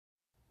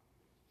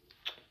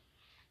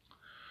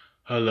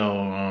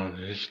Hello,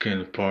 this is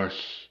Kenneth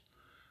Parse,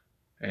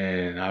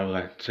 and I would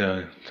like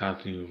to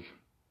talk to you.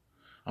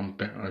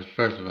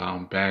 First of all,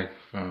 I'm back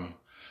from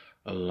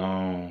a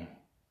long,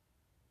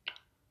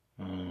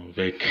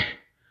 vac,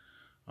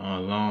 a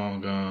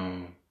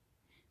long,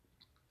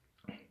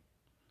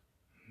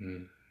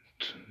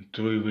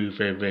 3 week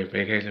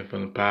vacation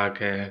from the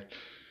podcast.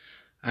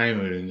 I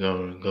ain't really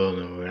go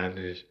nowhere. I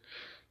just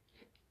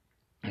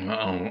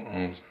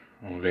on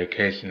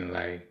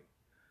vacation,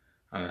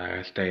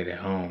 I stayed at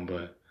home,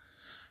 but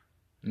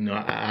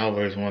I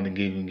always want to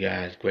give you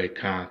guys great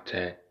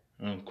content,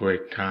 and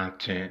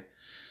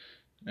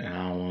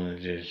I don't want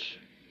to just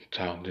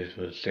talk just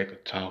for the sake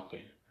of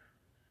talking.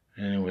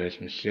 Anyways,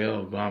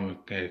 Michelle Obama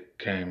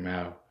came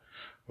out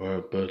with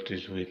her book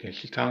this week, and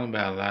she's talking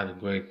about a lot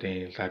of great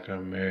things like her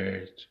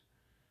marriage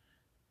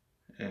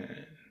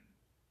and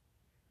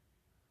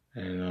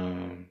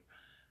and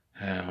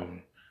how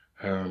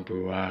her and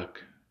Barack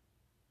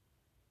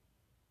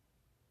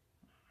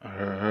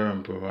her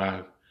and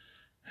Barack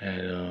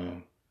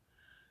had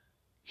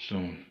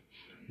some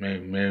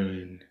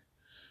maybe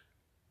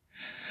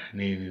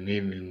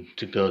needing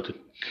to go to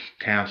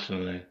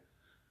counseling.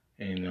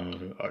 And,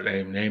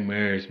 their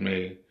marriage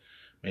may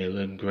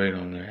look great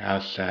on the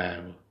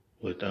outside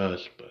with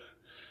us,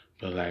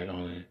 but like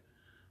on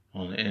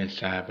the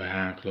inside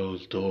behind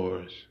closed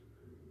doors.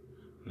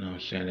 You know what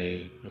I'm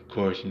saying? Of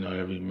course,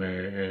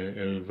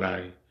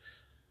 everybody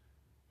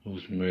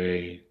who's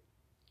married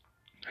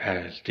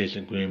has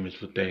disagreements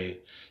with their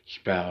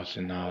spouse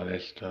and all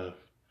that stuff.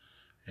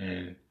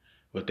 And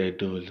what they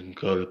do is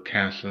go to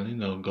counseling,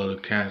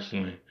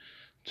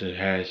 to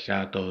hash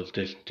out those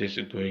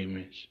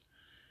disagreements.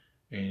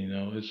 And,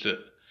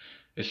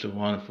 it's a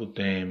wonderful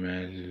thing,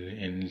 man.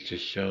 And it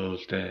just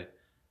shows that,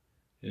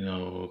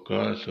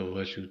 regardless of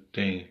what you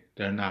think,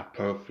 they're not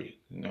perfect.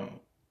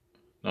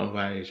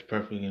 Nobody is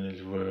perfect in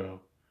this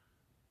world.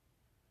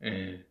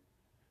 And,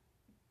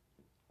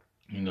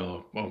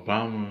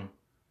 Obama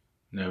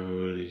never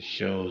really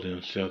showed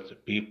himself to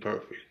be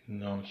perfect. You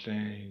know what I'm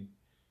saying?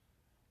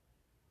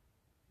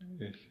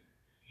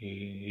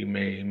 He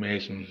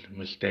made some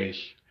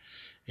mistakes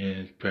in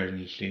his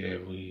presidency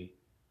that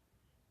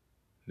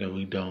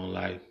we don't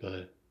like,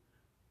 but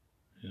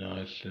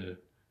it's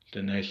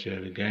the nature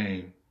of the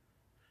game,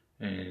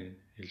 and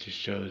it just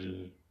shows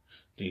you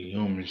the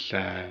human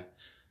side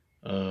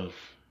of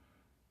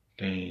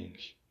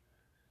things.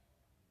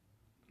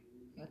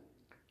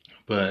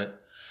 But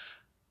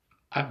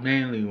I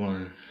mainly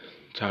want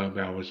to talk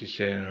about what she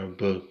said in her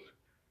book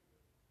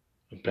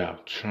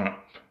about Trump.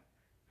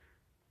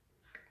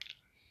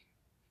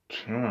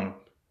 Trump,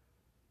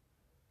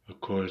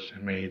 of course,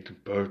 made the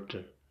birth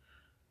of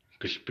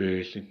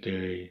conspiracy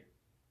theory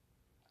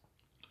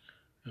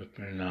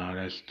and all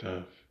that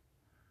stuff.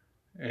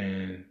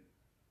 And,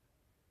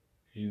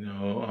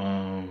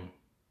 and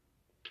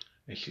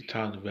she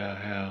talked about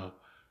how,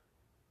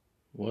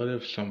 what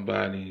if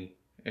somebody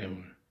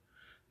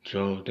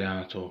drove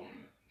down to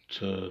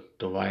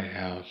the White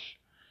House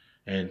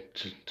and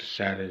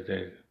decided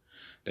that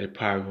they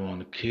probably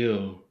want to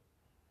kill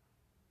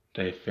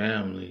their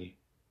family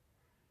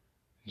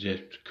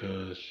just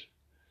because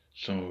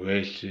some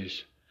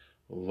racist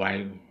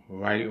right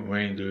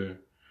winger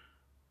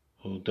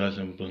who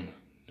doesn't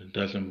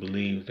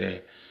believe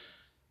that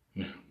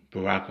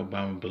Barack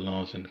Obama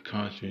belongs in the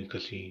country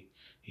because he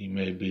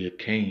may be a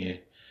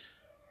Kenyan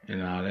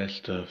and all that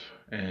stuff.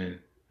 And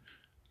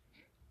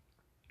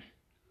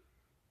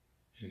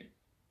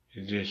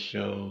it just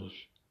shows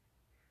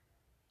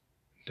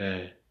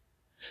that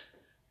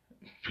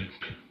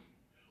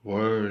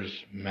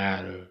words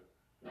matter,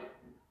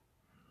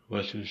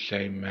 what you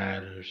say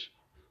matters,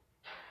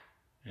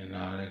 and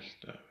all that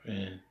stuff.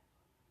 And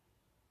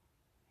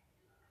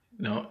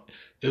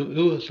it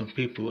was some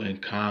people in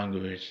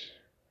Congress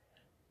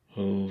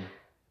who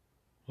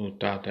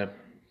thought that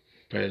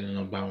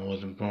President Obama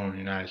wasn't born in the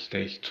United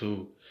States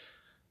too,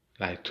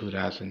 like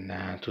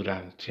 2009,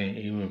 2010,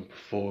 even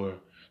before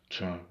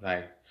Trump.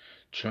 Like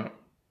Trump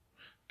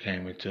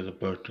came into the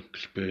birth of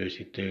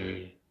conspiracy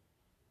theory,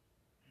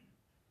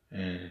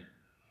 and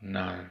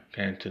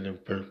came to the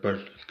birth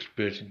of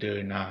conspiracy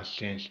theory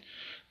nonsense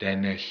that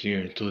next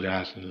year in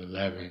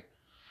 2011,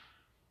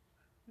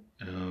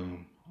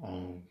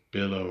 on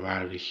Bill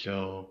O'Reilly's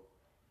show,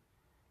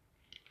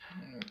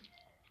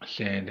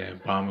 saying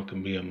that Obama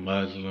can be a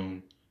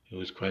Muslim. He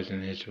was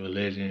questioning his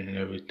religion and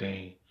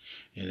everything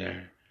in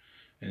there.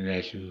 And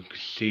as you can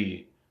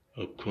see,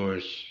 of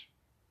course,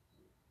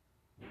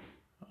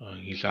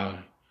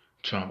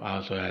 Trump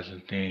also has a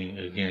thing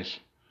against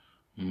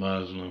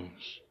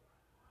Muslims.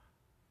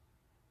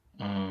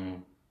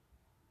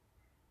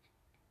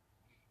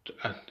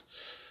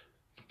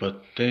 But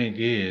the thing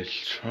is,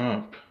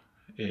 Trump,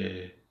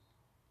 his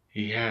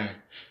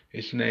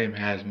name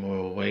has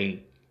more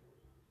weight.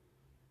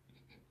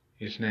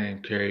 His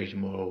name carries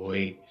more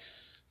weight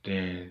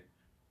than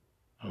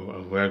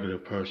a regular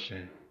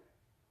person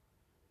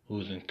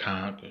who's in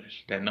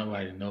Congress that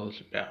nobody knows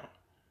about.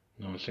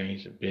 You know what I'm saying?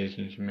 He's a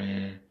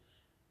businessman.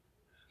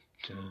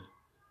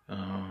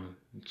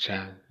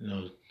 child,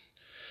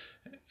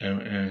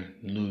 in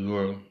New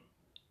York,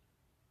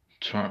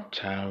 Trump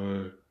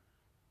Tower,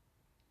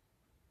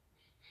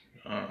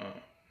 uh,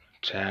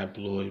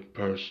 tabloid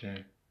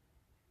person.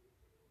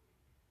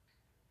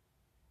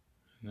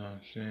 You know what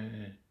I'm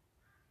saying?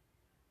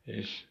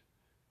 It's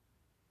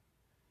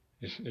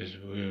it's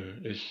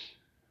weird. It's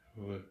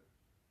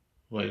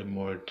way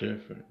more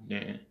different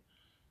than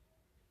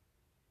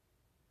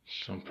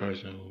some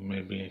person who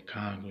may be in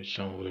Congress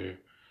somewhere.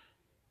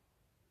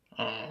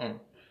 Um,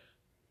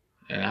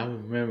 and I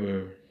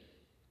remember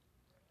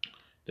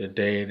the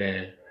day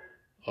that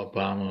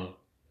Obama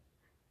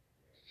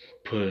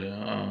put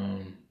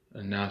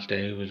announced that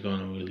he was going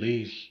to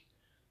release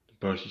the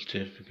birth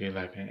certificate,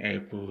 like in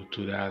April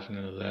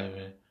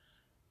 2011,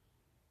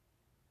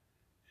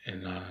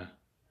 and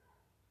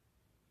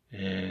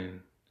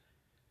and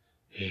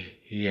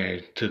he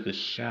had took a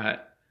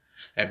shot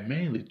at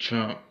mainly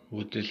Trump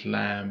with this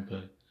line,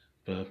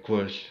 but of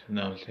course,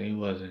 he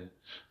wasn't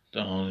the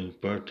only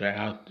birther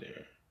out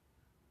there.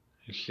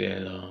 He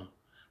said,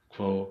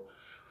 quote,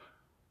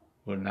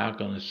 "We're not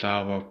going to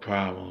solve our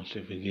problems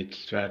if we get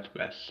distracted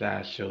by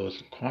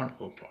sideshows and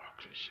carnival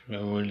barkers."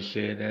 Remember when he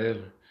said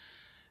that?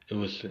 It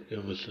was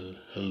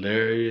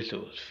hilarious. It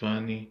was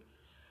funny,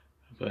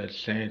 but at the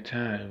same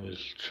time, it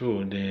was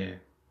true.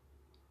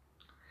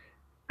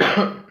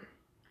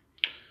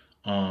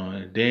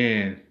 And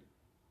then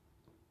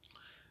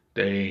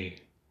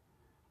they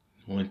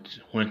went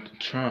to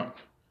Trump,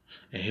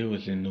 and he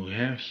was in New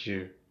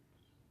Hampshire.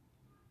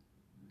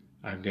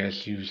 I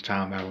guess he was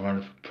talking about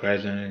running for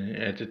president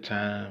at the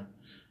time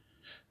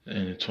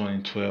in the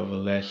 2012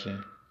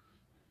 election.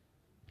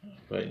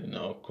 But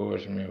of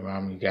course, Mitt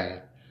Romney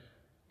got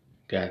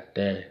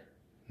that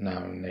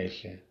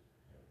nomination.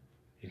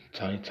 He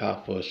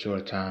talked for a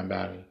short time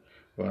about it,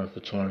 running for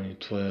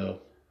 2012,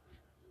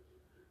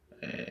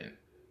 and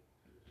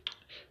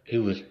he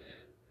was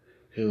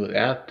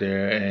out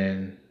there,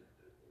 and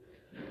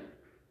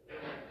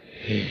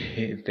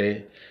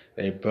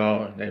they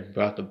brought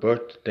the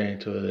birth thing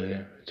to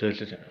the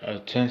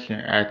attention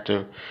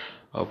after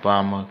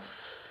Obama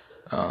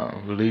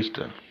released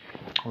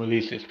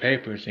his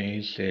papers, and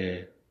he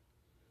said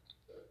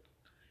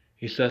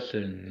he's such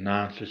a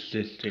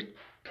narcissistic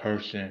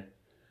person.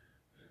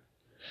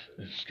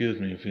 Excuse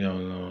me if you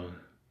don't know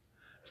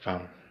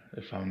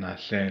if I'm not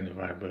saying it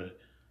right, but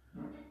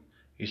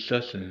he's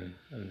such a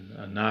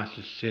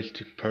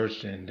narcissistic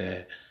person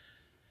that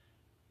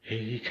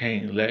he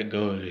can't let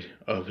go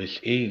of his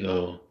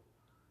ego.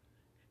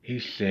 He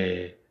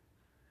said,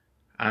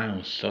 "I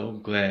am so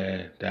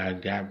glad that I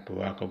got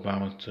Barack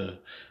Obama to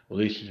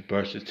release his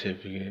birth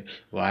certificate.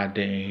 Why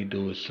didn't he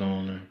do it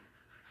sooner?"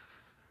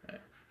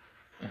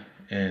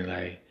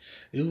 And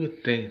you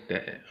would think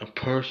that a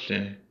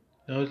person,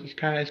 it's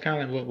kind of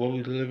like what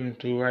we're living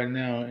through right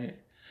now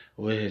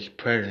with his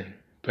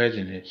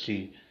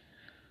presidency,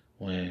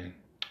 when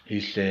he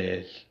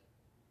says,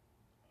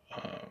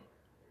 uh,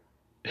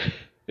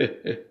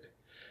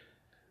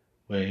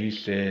 when he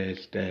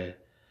says that,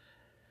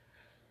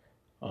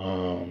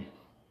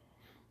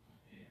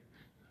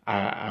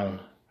 I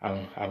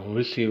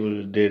wish he would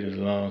have did it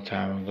a long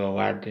time ago.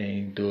 Why didn't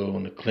he do it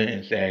when the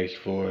Clintons asked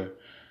for it?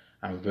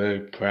 I'm very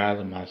proud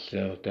of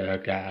myself that I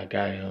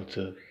got him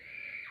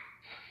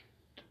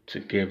to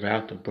give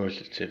out the birth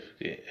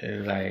certificate.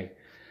 And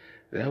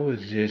that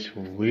was just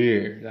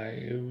weird.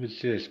 It was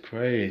just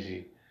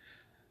crazy.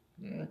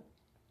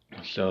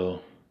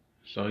 So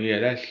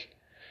yeah,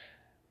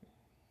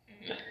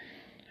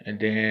 and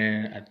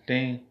then I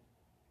think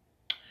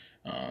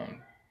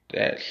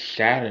that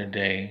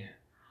Saturday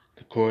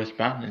the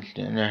correspondence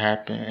dinner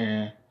happened,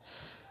 and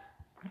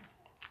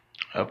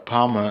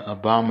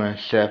Obama and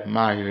Seth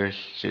Meyers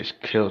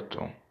just killed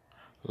him.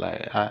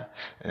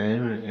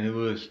 And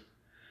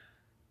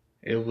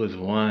it was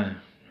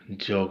one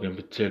joke in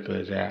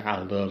particular that I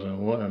love, and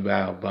one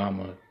about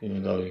Obama,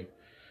 even though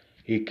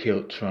he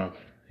killed Trump,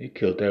 he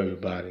killed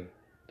everybody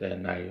that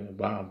night.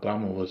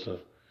 Obama was a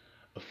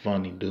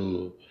funny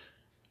dude,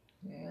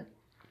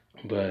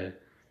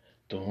 but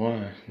the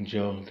one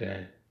joke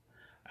that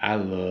I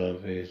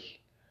love is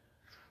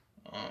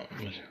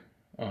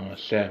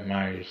Seth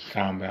Meyers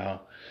talking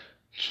about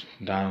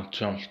Donald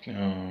Trump's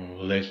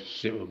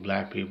relationship with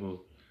black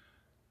people,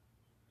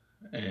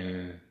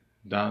 and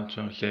Donald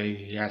Trump said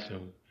he has a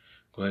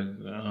great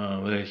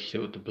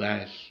relationship with the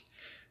blacks,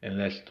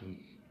 unless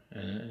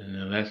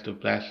the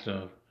blacks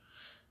are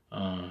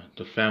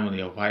the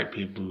family of white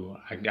people.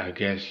 I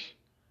guess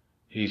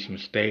he's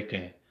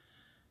mistaken,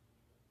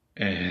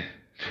 and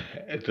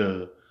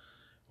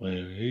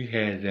when he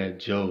had that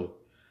joke,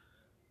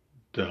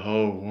 the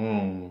whole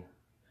room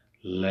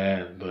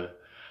laughed, but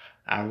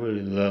I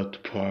really loved the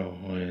part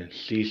when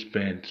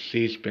C-SPAN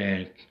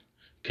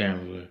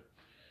camera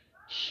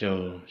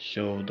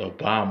showed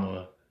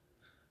Obama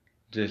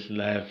just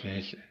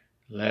laughing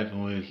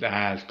with his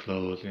eyes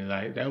closed, and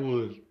that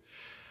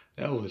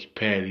was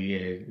petty.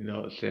 And you know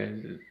what I'm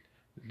saying?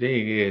 The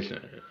thing is,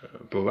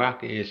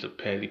 Barack is a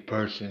petty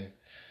person.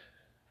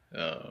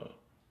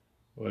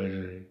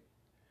 Whether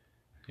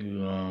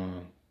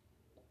you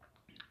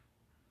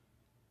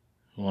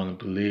want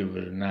to believe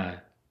it or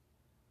not.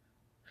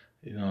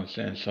 You know what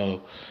I'm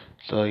saying?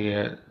 So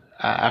yeah,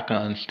 I can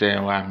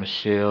understand why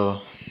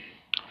Michelle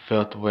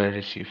felt the way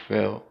that she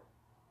felt,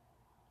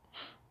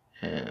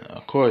 and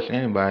of course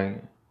anybody.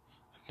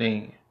 I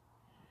think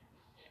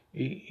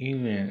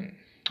even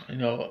you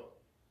know,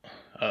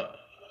 uh,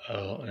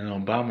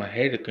 an Obama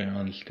hater can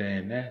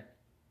understand that.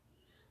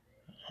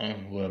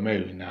 Well,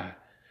 maybe not,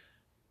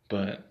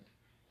 but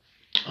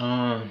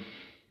um,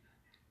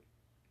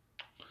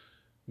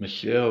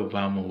 Michelle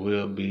Obama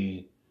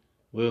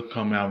will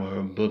come out with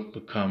her book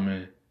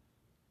becoming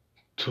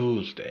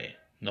Tuesday,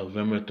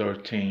 November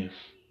 13th,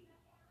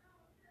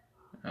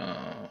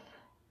 uh,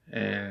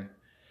 and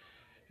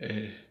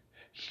it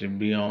should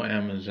be on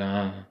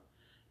Amazon.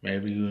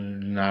 Maybe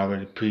you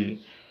already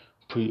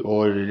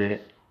pre-ordered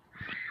it,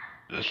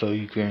 so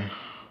you can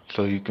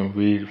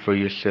read it for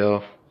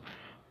yourself.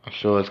 I'm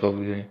sure it's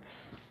gonna be.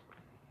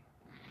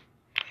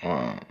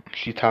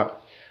 She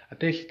talked. I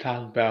think she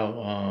talked about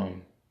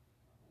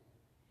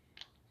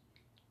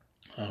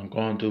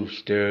going through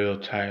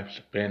stereotypes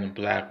of being a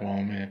black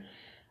woman,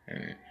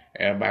 and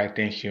everybody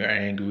thinks you're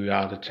angry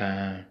all the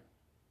time,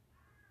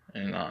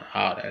 and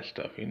all that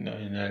stuff.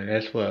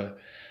 That's what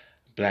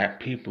black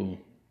people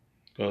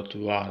go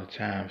through all the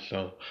time.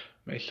 So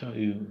make sure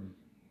you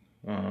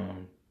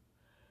um,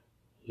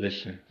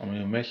 listen.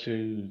 Make sure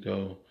you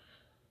go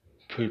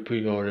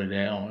pre-order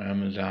that on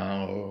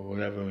Amazon or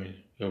whatever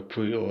your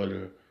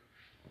pre-order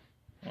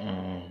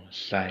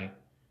site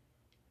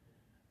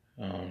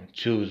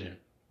choosing,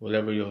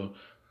 whatever your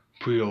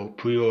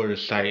pre-order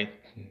site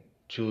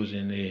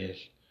choosing is,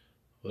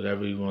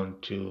 whatever you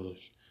want to choose.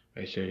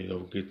 Make sure you go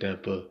get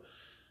that book.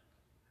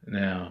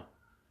 Now,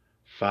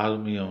 follow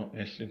me on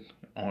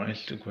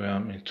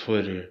Instagram and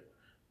Twitter,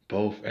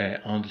 both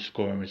at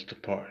underscore Mr.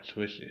 Parks,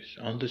 which is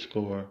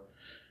underscore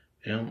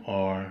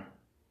MRPARKS.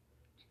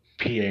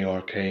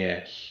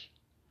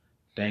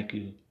 Thank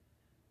you,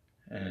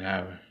 and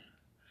I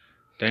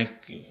thank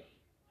you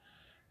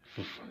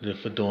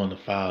for doing the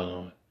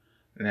following.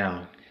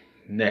 Now,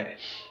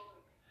 next,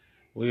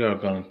 we are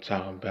going to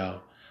talk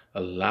about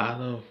a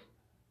lot of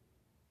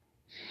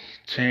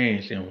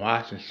change in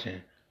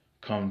Washington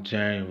come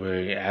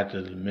January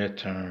after the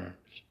midterms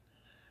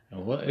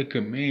and what it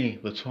could mean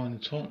for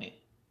 2020.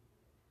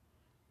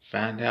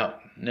 Find out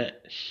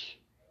next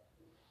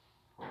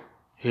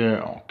here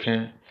on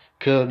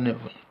Killing It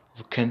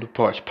with Kendall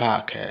Parks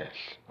Podcast.